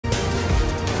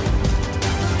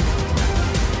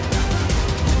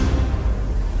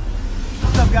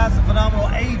guys? The phenomenal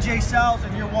AJ Styles,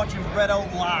 and you're watching Bretto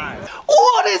Live.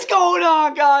 What is going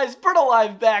on, guys? Bretto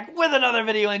Live back with another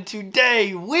video, and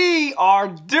today we are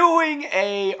doing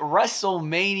a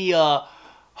WrestleMania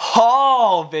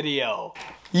haul video.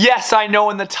 Yes, I know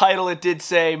in the title it did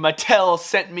say Mattel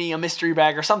sent me a mystery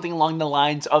bag or something along the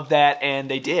lines of that, and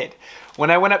they did. When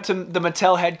I went up to the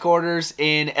Mattel headquarters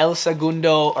in El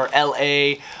Segundo, or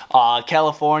LA,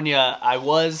 California, I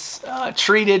was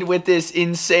treated with this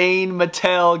insane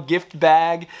Mattel gift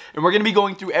bag. And we're going to be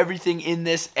going through everything in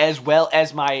this, as well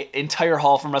as my entire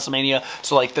haul from WrestleMania.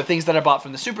 So like the things that I bought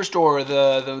from the Superstore,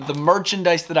 the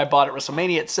merchandise that I bought at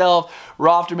WrestleMania itself,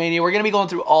 Raw after Mania. We're going to be going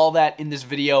through all that in this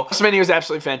video. WrestleMania was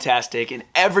absolutely fantastic, and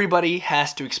everybody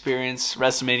has to experience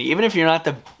WrestleMania. Even if you're not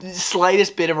the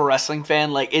slightest bit of a wrestling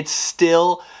fan, like, it's still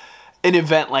an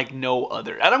event like no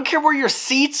other. I don't care where your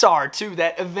seats are, too.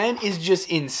 That event is just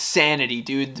insanity,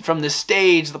 dude. From the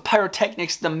stage, the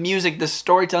pyrotechnics, the music, the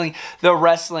storytelling, the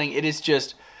wrestling, it is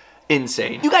just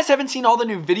insane. You guys haven't seen all the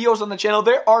new videos on the channel.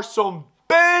 There are some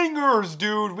bangers,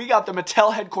 dude. We got the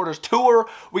Mattel headquarters tour.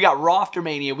 We got Raw after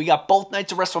Mania. We got both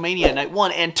nights of WrestleMania, night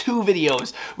 1 and 2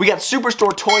 videos. We got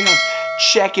Superstore toy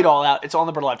hunts. Check it all out. It's on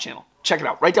the Bretto Live channel. Check it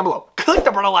out right down below. Click the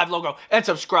Bretto Live logo and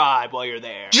subscribe while you're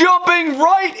there. Jumping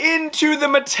right into the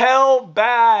Mattel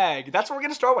bag. That's what we're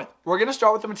going to start with. We're going to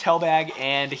start with the Mattel bag,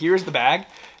 and here's the bag.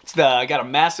 It's got a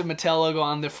massive Mattel logo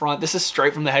on the front. This is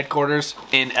straight from the headquarters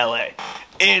in LA.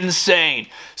 Insane.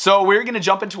 So we're going to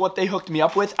jump into what they hooked me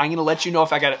up with. I'm going to let you know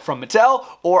if I got it from Mattel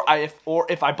or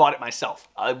if I bought it myself.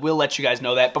 I will let you guys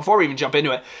know that before we even jump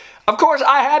into it. Of course,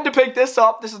 I had to pick this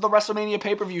up. This is the WrestleMania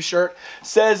pay-per-view shirt.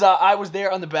 Says I was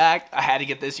there on the back. I had to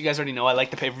get this. You guys already know I like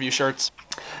the pay-per-view shirts.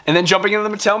 And then jumping into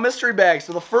the Mattel mystery bag.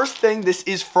 So the first thing, this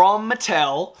is from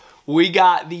Mattel. We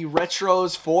got the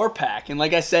Retros 4-pack. And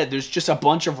like I said, there's just a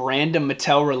bunch of random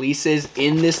Mattel releases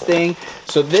in this thing.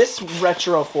 So this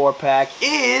Retro 4-pack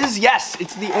is, yes,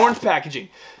 it's the orange packaging.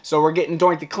 So we're getting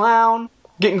Doink the Clown,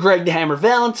 getting Greg the Hammer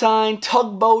Valentine,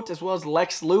 Tugboat, as well as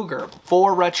Lex Luger.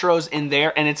 4 retros in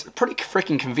there, and it's pretty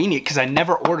freaking convenient because I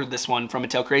never ordered this one from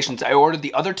Mattel Creations. I ordered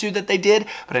the other 2 that they did,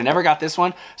 but I never got this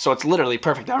one, so it's literally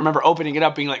perfect. I remember opening it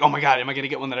up being like, oh my god, am I going to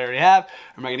get one that I already have?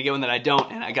 Or am I going to get one that I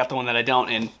don't? And I got the one that I don't,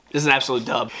 and this is an absolute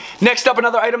dub. Next up,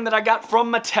 another item that I got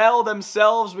from Mattel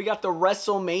themselves. We got the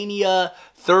WrestleMania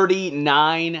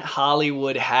 39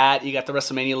 Hollywood hat. You got the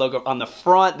WrestleMania logo on the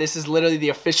front. This is literally the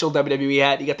official WWE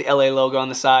hat. You got the LA logo on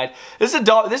the side. This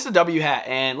is a W hat,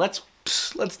 and let's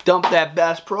dump that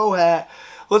Bass Pro hat.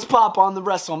 Let's pop on the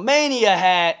WrestleMania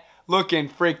hat. Looking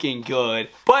freaking good.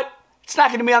 But it's not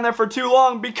going to be on there for too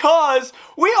long because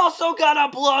we also got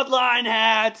a Bloodline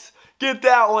hat. Get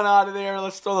that one out of there.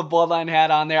 Let's throw the Bloodline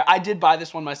hat on there. I did buy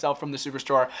this one myself from the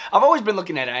Superstore. I've always been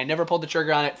looking at it. I never pulled the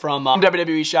trigger on it from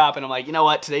WWE shop, and I'm like, you know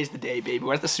what? Today's the day, baby.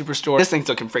 We're at the Superstore. This thing's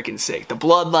looking freaking sick. The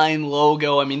Bloodline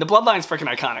logo. I mean, the Bloodline's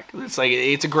freaking iconic. It's like,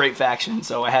 it's a great faction,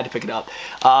 so I had to pick it up.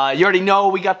 You already know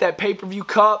we got that pay-per-view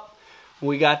cup.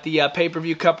 We got the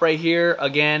pay-per-view cup right here.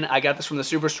 Again, I got this from the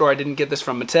Superstore. I didn't get this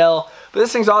from Mattel. But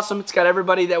this thing's awesome. It's got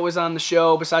everybody that was on the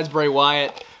show besides Bray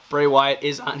Wyatt. Bray Wyatt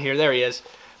is on here. There he is.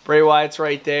 Bray Wyatt's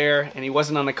right there, and he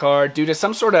wasn't on the card due to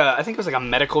some sort of, I think it was like a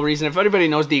medical reason. If anybody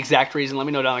knows the exact reason, let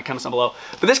me know down in the comments down below.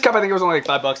 But this cup, I think it was only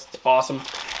like $5. It's awesome.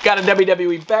 Got a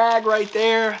WWE bag right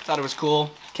there. Thought it was cool.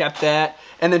 Kept that.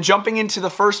 And then jumping into the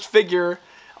first figure,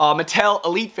 Mattel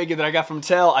Elite figure that I got from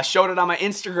Mattel. I showed it on my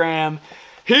Instagram.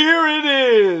 Here it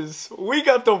is. We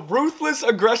got the Ruthless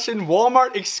Aggression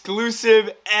Walmart exclusive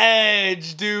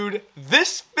Edge, dude.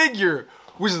 This figure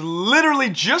was literally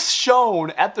just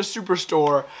shown at the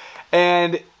Superstore,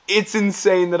 and it's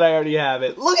insane that I already have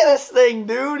it. Look at this thing,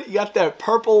 dude. You got that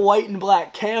purple, white, and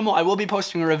black camo. I will be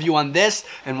posting a review on this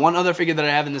and one other figure that I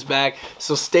have in this bag,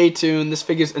 so stay tuned. This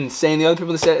figure's insane. The other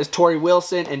people that said is Tori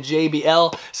Wilson and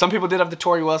JBL. Some people did have the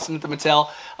Tori Wilson at the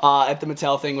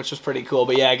Mattel thing, which was pretty cool.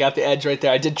 But yeah, I got the Edge right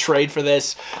there. I did trade for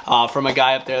this from a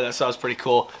guy up there. That was pretty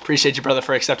cool. Appreciate you, brother,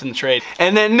 for accepting the trade.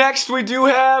 And then next we do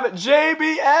have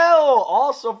JBL,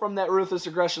 also from that Ruthless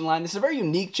Aggression line. This is a very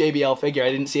unique JBL figure.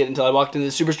 I didn't see it until I walked into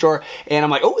the Superstore, and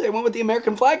I'm like, oh, they went with the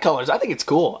American flag colors. I think it's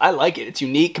cool. I like it. It's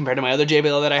unique compared to my other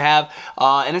JBL that I have,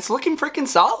 and it's looking freaking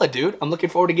solid, dude. I'm looking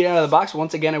forward to getting out of the box.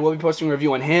 Once again, I will be posting a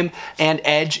review on him and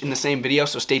Edge in the same video,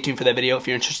 so stay tuned for that video if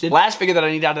you're interested. Last figure that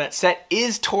I need out of that set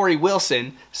is Tori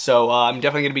Wilson, so I'm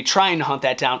definitely going to be trying to hunt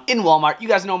that down in Walmart. You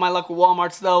guys know my luck with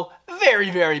Walmarts, though.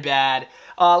 Very, very bad.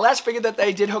 Last figure that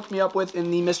they did hook me up with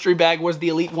in the mystery bag was the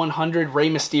Elite 100 Rey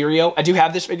Mysterio. I do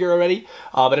have this figure already,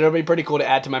 but it'll be pretty cool to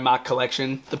add to my mock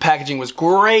collection. The packaging was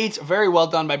great. Very well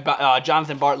done by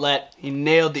Jonathan Bartlett. He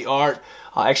nailed the art.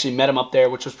 I actually met him up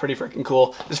there, which was pretty freaking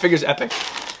cool. This figure's epic.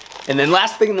 And then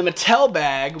last thing in the Mattel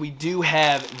bag, we do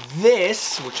have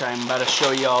this, which I'm about to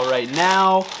show y'all right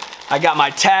now. I got my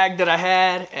tag that I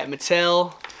had at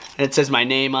Mattel, and it says my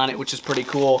name on it, which is pretty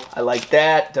cool. I like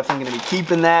that. Definitely gonna be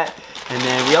keeping that. And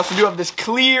then we also do have this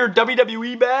clear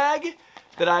WWE bag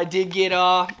that I did get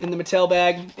in the Mattel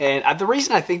bag. And the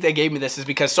reason I think they gave me this is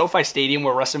because SoFi Stadium,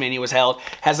 where WrestleMania was held,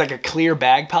 has like a clear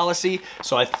bag policy.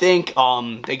 So I think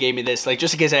they gave me this, like,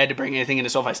 just in case I had to bring anything into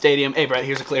SoFi Stadium. Hey, Brett,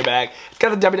 here's a clear bag. It's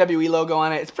got the WWE logo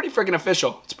on it. It's pretty freaking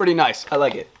official. It's pretty nice. I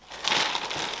like it.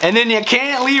 And then you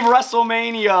can't leave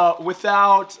WrestleMania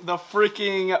without the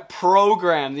freaking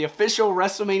program. The official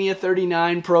WrestleMania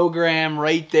 39 program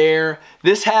right there.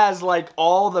 This has like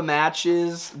all the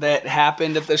matches that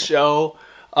happened at the show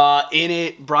in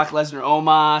it. Brock Lesnar,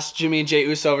 Omos, Jimmy and Jey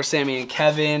Uso over Sami and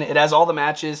Kevin. It has all the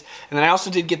matches. And then I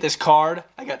also did get this card.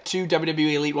 I got 2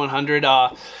 WWE Elite 100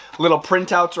 little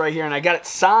printouts right here. And I got it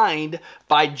signed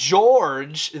by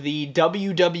George, the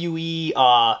WWE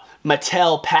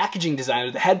Mattel packaging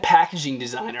designer, the head packaging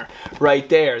designer right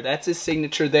there. That's his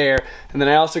signature there. And then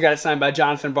I also got it signed by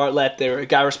Jonathan Bartlett, the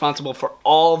guy responsible for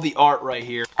all of the art right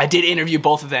here. I did interview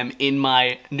both of them in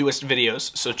my newest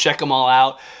videos, so check them all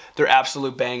out. They're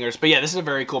absolute bangers. But yeah, this is a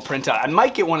very cool printout. I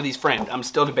might get one of these framed. I'm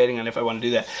still debating on if I want to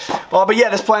do that. But yeah,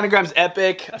 this planogram's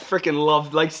epic. I freaking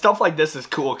love, like, stuff like this is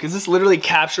cool because this literally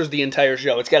captures the entire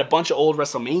show. It's got a bunch of old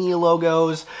WrestleMania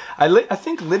logos. I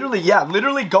think literally, yeah,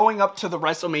 literally going up to the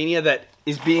WrestleMania that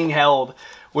is being held,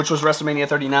 which was WrestleMania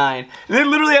 39. They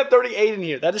literally have 38 in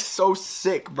here. That is so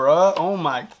sick, bruh. Oh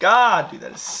my God, dude,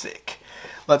 that is sick.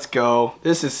 Let's go.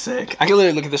 This is sick. I can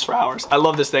literally look at this for hours. I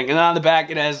love this thing. And then on the back,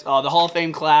 it has the Hall of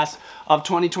Fame class of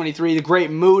 2023. The Great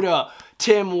Muta,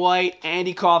 Tim White,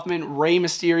 Andy Kaufman, Rey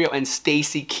Mysterio, and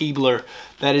Stacy Keibler.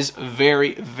 That is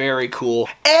very, very cool.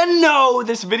 And no,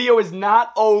 this video is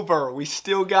not over. We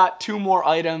still got 2 more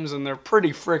items, and they're pretty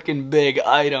freaking big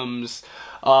items.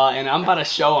 And I'm about to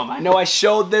show them. I know I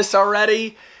showed this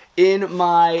already in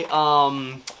my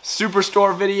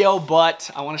Superstore video,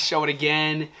 but I want to show it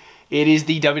again. It is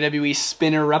the WWE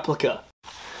Spinner replica.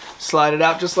 Slide it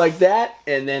out just like that,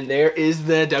 and then there is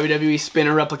the WWE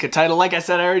Spinner replica title. Like I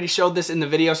said, I already showed this in the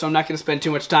video, so I'm not going to spend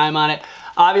too much time on it.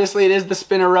 Obviously, it is the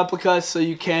Spinner replica, so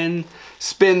you can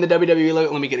spin the WWE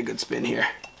logo. Let me get a good spin here.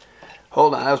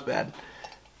 Hold on, that was bad.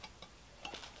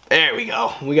 There we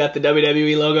go. We got the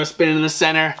WWE logo spinning in the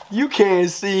center. You can't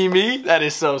see me. That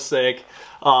is so sick.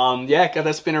 Yeah, got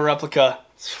that Spinner replica.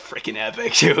 It's freaking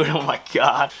epic, dude. Oh my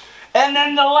God. And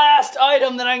then the last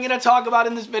item that I'm going to talk about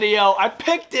in this video, I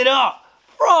picked it up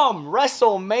from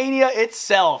WrestleMania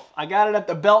itself. I got it at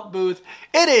the belt booth.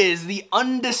 It is the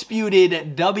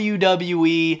undisputed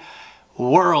WWE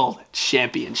World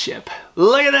Championship.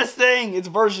 Look at this thing. It's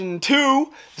version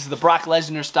 2. This is the Brock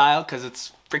Lesnar style because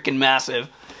it's freaking massive.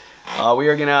 We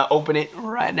are going to open it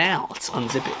right now. Let's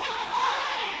unzip it.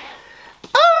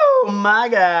 Oh my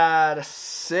God.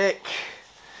 Sick.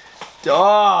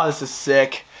 Oh, this is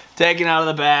sick. Taken out of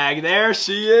the bag. There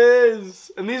she is.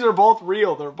 And these are both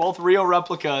real. They're both real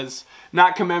replicas,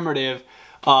 not commemorative.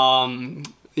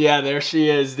 Yeah, there she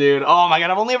is, dude. Oh my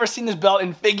God, I've only ever seen this belt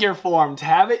in figure form. To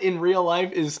have it in real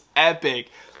life is epic.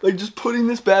 Like, just putting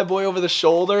this bad boy over the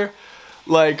shoulder,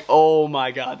 like, oh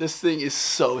my God, this thing is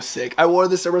so sick. I wore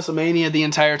this at WrestleMania the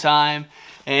entire time.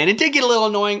 And it did get a little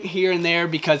annoying here and there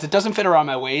because it doesn't fit around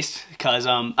my waist because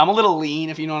I'm a little lean,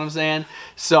 if you know what I'm saying.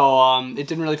 So it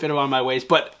didn't really fit around my waist.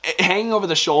 But hanging over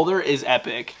the shoulder is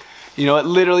epic. You know,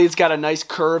 it's got a nice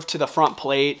curve to the front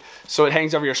plate, so it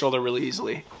hangs over your shoulder really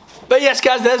easily. But yes,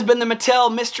 guys, that has been the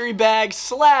Mattel Mystery Bag /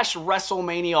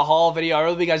 WrestleMania haul video. I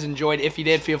really hope you guys enjoyed. If you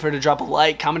did, feel free to drop a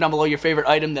like. Comment down below your favorite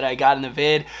item that I got in the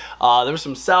vid. There were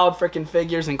some solid freaking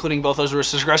figures, including both those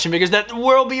Ruthless Aggression figures that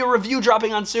will be a review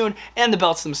dropping on soon, and the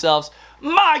belts themselves.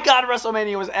 My God,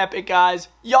 WrestleMania was epic, guys.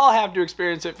 Y'all have to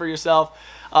experience it for yourself.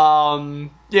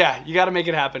 Yeah, you got to make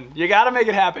it happen. You got to make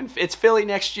it happen. It's Philly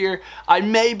next year. I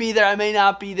may be there. I may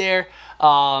not be there.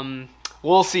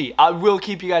 We'll see. I will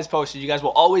keep you guys posted. You guys will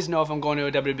always know if I'm going to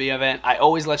a WWE event. I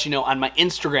always let you know on my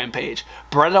Instagram page,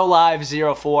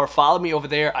 BrettoLive04. Follow me over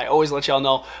there. I always let y'all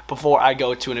know before I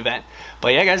go to an event.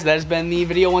 But yeah, guys, that has been the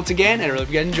video once again, and I really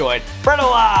hope you guys enjoyed. Bretto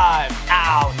Live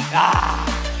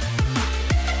out.